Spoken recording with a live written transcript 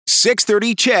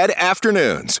6:30 CHED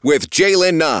Afternoons with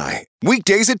Jaylen Nye.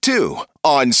 Weekdays at 2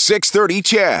 on 6:30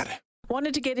 CHED.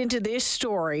 Wanted to get into this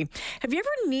story. Have you ever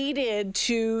needed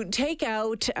to take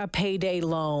out a payday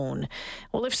loan?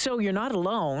 Well, if so, you're not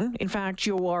alone. In fact,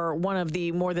 you are one of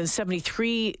the more than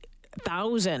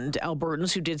 73,000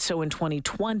 Albertans who did so in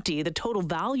 2020. The total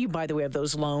value, by the way, of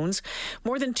those loans,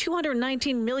 more than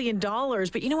 $219 million.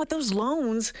 But you know what? Those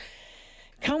loans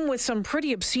come with some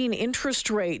pretty obscene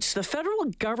interest rates. The federal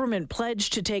government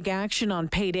pledged to take action on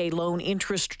payday loan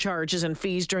interest charges and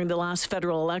fees during the last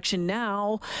federal election.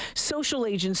 Now, social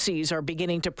agencies are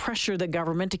beginning to pressure the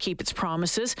government to keep its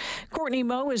promises. Courtney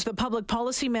Moe is the public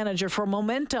policy manager for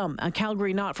Momentum, a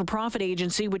Calgary not-for-profit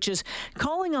agency which is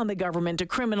calling on the government to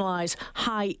criminalize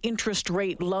high interest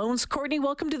rate loans. Courtney,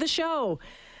 welcome to the show.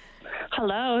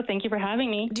 Hello, thank you for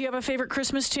having me. Do you have a favorite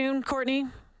Christmas tune, Courtney,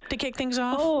 to kick things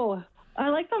off? Oh, I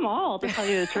like them all, to tell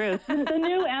you the truth. The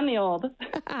new and the old.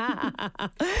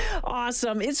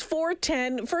 Awesome. It's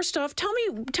 4:10. First off, tell me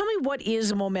what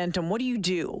is Momentum? What do you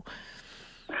do?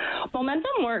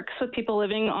 Momentum works with people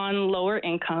living on lower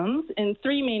incomes in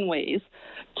three main ways: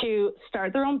 to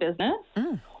start their own business,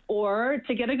 or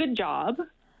to get a good job,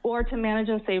 or to manage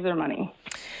and save their money.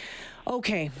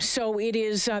 Okay, so it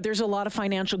is, there's a lot of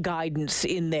financial guidance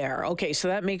in there. Okay, so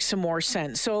that makes some more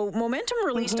sense. So Momentum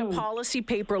released a policy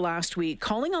paper last week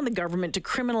calling on the government to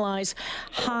criminalize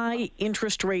high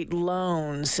interest rate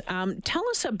loans. Tell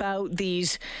us about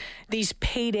these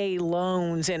payday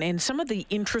loans and some of the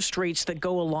interest rates that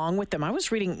go along with them. I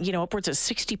was reading, upwards of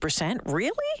 60%.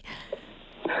 Really?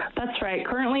 That's right.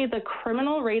 Currently, the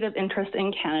criminal rate of interest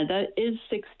in Canada is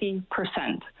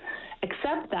 60%,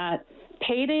 except that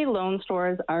payday loan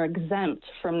stores are exempt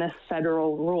from this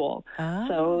federal rule.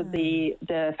 So the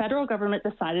federal government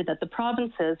decided that the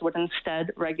provinces would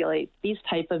instead regulate these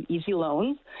type of easy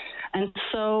loans. And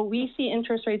so we see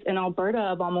interest rates in Alberta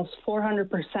of almost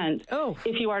 400%.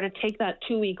 If you are to take that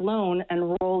 2-week loan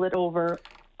and roll it over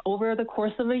the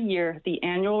course of a year, the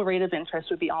annual rate of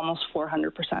interest would be almost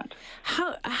 400%.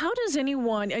 How does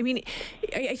anyone, I think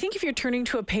if you're turning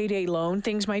to a payday loan,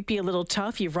 things might be a little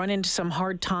tough. You've run into some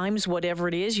hard times, whatever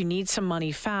it is, you need some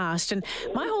money fast. And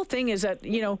my whole thing is that,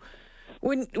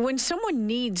 when someone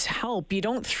needs help, you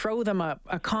don't throw them a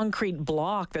concrete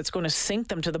block that's going to sink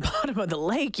them to the bottom of the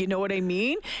lake. You know what I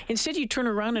mean? Instead, you turn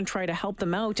around and try to help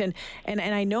them out. And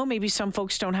I know maybe some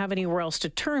folks don't have anywhere else to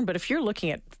turn, but if you're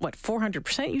looking at,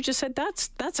 400%, you just said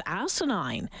that's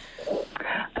asinine.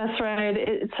 That's right.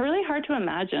 It's really hard to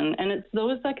imagine. And it's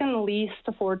those that can least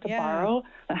afford to borrow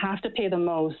that have to pay the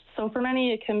most. So for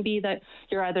many, it can be that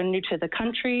you're either new to the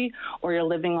country, or you're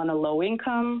living on a low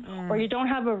income, or you don't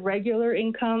have a regular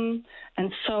income,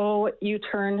 and so you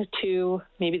turn to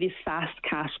maybe these fast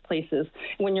cash places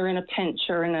when you're in a pinch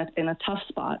or in a tough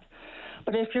spot.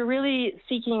 But if you're really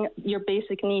seeking your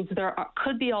basic needs,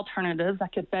 could be alternatives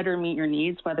that could better meet your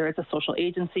needs, whether it's a social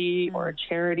agency or a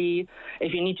charity,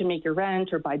 if you need to make your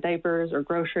rent or buy diapers or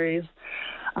groceries.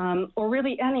 Or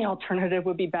really any alternative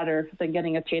would be better than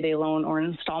getting a payday loan or an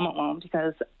installment loan,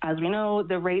 because as we know,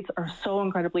 the rates are so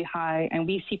incredibly high, and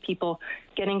we see people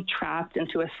getting trapped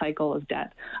into a cycle of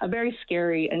debt, a very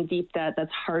scary and deep debt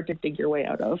that's hard to dig your way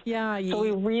out of. So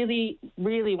we really,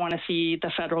 really want to see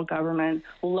the federal government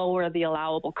lower the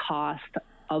allowable cost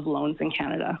of loans in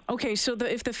Canada. Okay, so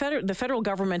if the federal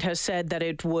government has said that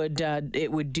it would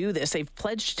do this, they've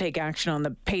pledged to take action on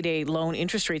the payday loan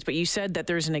interest rates, but you said that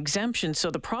there's an exemption, so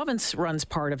the province runs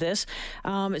part of this.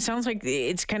 It sounds like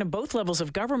it's kind of both levels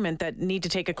of government that need to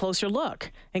take a closer look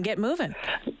and get moving.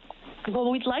 Well,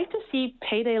 we'd like to see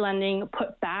payday lending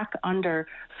put back under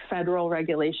federal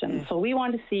regulation. So we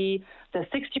want to see the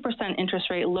 60% interest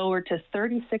rate lowered to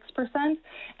 36%,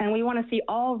 and we want to see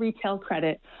all retail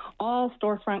credit, all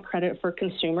storefront credit for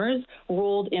consumers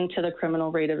rolled into the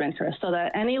criminal rate of interest, so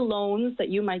that any loans that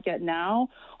you might get now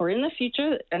or in the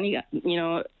future, any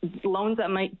loans that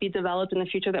might be developed in the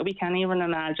future that we can't even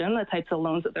imagine, the types of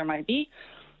loans that there might be,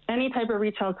 any type of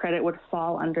retail credit would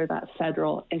fall under that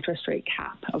federal interest rate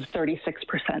cap of 36%.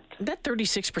 That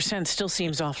 36% still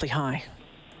seems awfully high.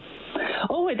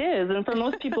 Oh, it is. And for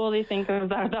most people, they think of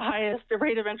the highest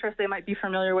rate of interest they might be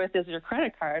familiar with is your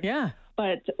credit card. Yeah.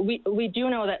 But we do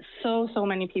know that so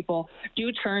many people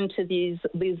do turn to these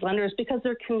lenders because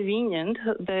they're convenient.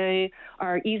 They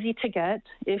are easy to get.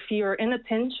 If you're in a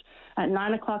pinch at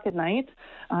 9 o'clock at night,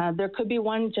 there could be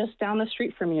one just down the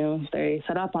street from you. They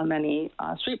set up on many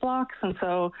street blocks. And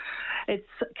so it's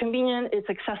convenient, it's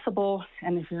accessible,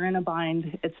 and if you're in a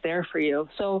bind, it's there for you.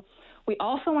 So we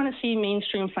also want to see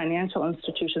mainstream financial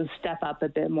institutions step up a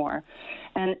bit more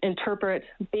and interpret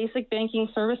basic banking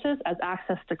services as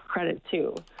access to credit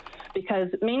too. because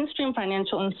mainstream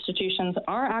financial institutions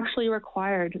are actually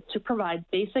required to provide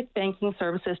basic banking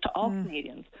services to all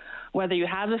Canadians, whether you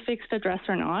have a fixed address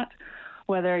or not,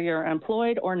 whether you're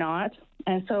employed or not.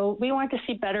 And so we want to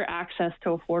see better access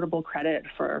to affordable credit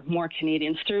for more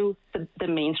Canadians through the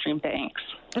mainstream banks.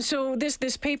 So this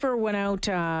paper went out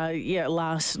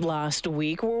last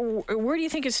week. Where do you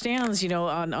think it stands?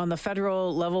 On the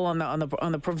federal level,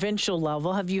 on the provincial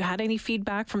level, have you had any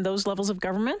feedback from those levels of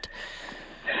government?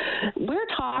 We're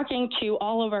talking to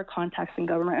all of our contacts in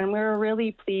government, and we're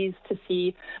really pleased to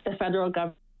see the federal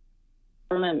government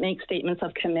make statements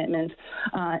of commitment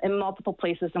in multiple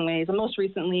places and ways, and most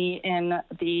recently in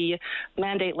the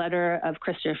mandate letter of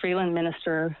Chrystia Freeland,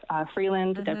 Minister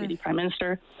Freeland, Deputy Prime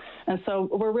Minister. And so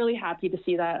we're really happy to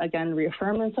see that again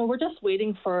reaffirmed. And so we're just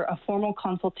waiting for a formal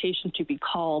consultation to be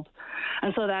called,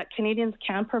 and so that Canadians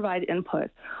can provide input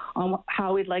on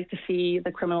how we'd like to see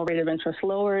the criminal rate of interest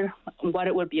lowered, what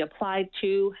it would be applied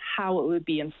to, how it would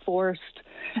be enforced,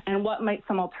 and what might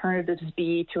some alternatives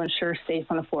be to ensure safe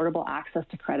and affordable access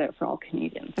to credit for all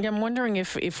Canadians. Yeah, I'm wondering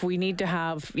if we need to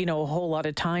have a whole lot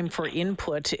of time for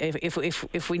input.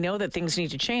 If we know that things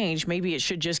need to change, maybe it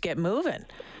should just get moving.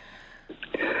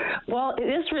 Well, it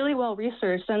is really well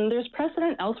researched, and there's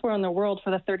precedent elsewhere in the world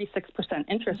for the 36%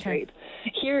 interest rate.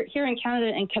 Here in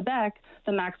Canada and Quebec,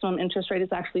 the maximum interest rate is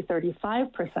actually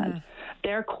 35%.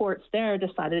 Their courts there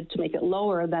decided to make it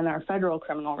lower than our federal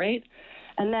criminal rate.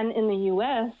 And then in the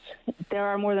U.S., there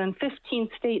are more than 15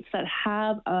 states that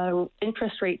have an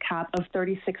interest rate cap of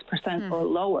 36% or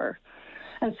lower.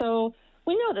 And so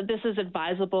we know that this is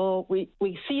advisable. We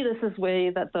see this as way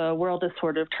that the world is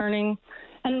sort of turning.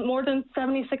 And more than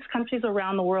 76 countries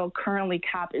around the world currently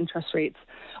cap interest rates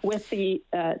with the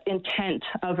intent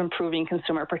of improving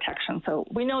consumer protection. So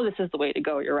we know this is the way to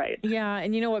go. You're right. Yeah,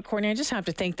 and you know what, Courtney, I just have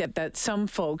to think that some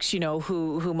folks,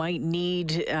 who might need,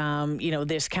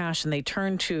 this cash, and they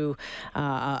turn to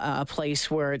a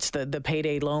place where it's the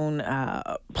payday loan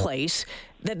place,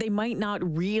 that they might not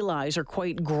realize or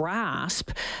quite grasp,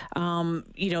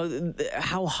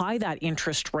 how high that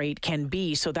interest rate can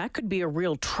be. So that could be a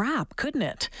real trap, couldn't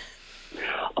it?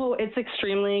 Oh, it's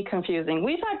extremely confusing.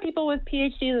 We've had people with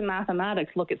PhDs in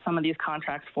mathematics look at some of these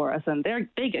contracts for us, and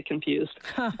they get confused.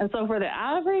 And so for the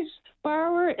average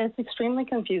borrower, it's extremely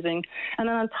confusing. And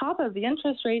then on top of the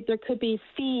interest rate, there could be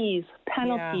fees,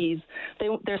 penalties.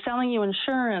 Yeah. They're selling you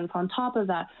insurance on top of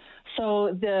that.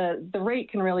 So the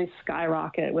rate can really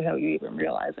skyrocket without you even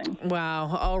realizing.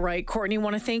 Wow. All right. Courtney, I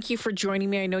want to thank you for joining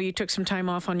me. I know you took some time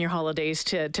off on your holidays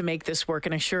to make this work,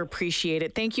 and I sure appreciate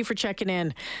it. Thank you for checking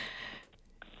in.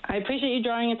 I appreciate you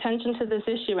drawing attention to this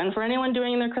issue. And for anyone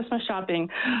doing their Christmas shopping,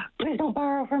 please don't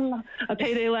borrow from a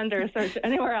payday lender. Search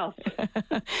anywhere else.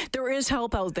 There is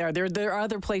help out there. There are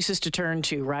other places to turn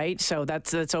to, right? So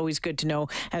that's always good to know.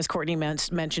 As Courtney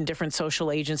mentioned, different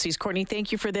social agencies. Courtney,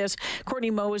 thank you for this.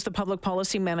 Courtney Moe is the public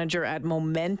policy manager at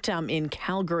Momentum in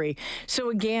Calgary.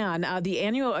 So again,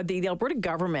 the Alberta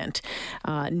government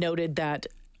noted that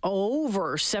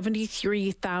over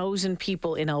 73,000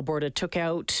 people in Alberta took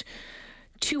out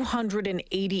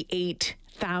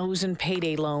 288,000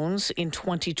 payday loans in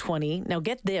 2020. Now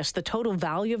get this, the total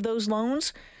value of those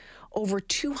loans, over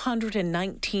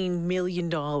 $219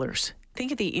 million.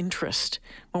 Think of the interest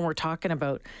when we're talking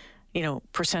about,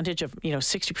 percentage of,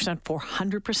 60%,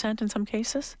 400% in some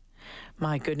cases.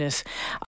 My goodness.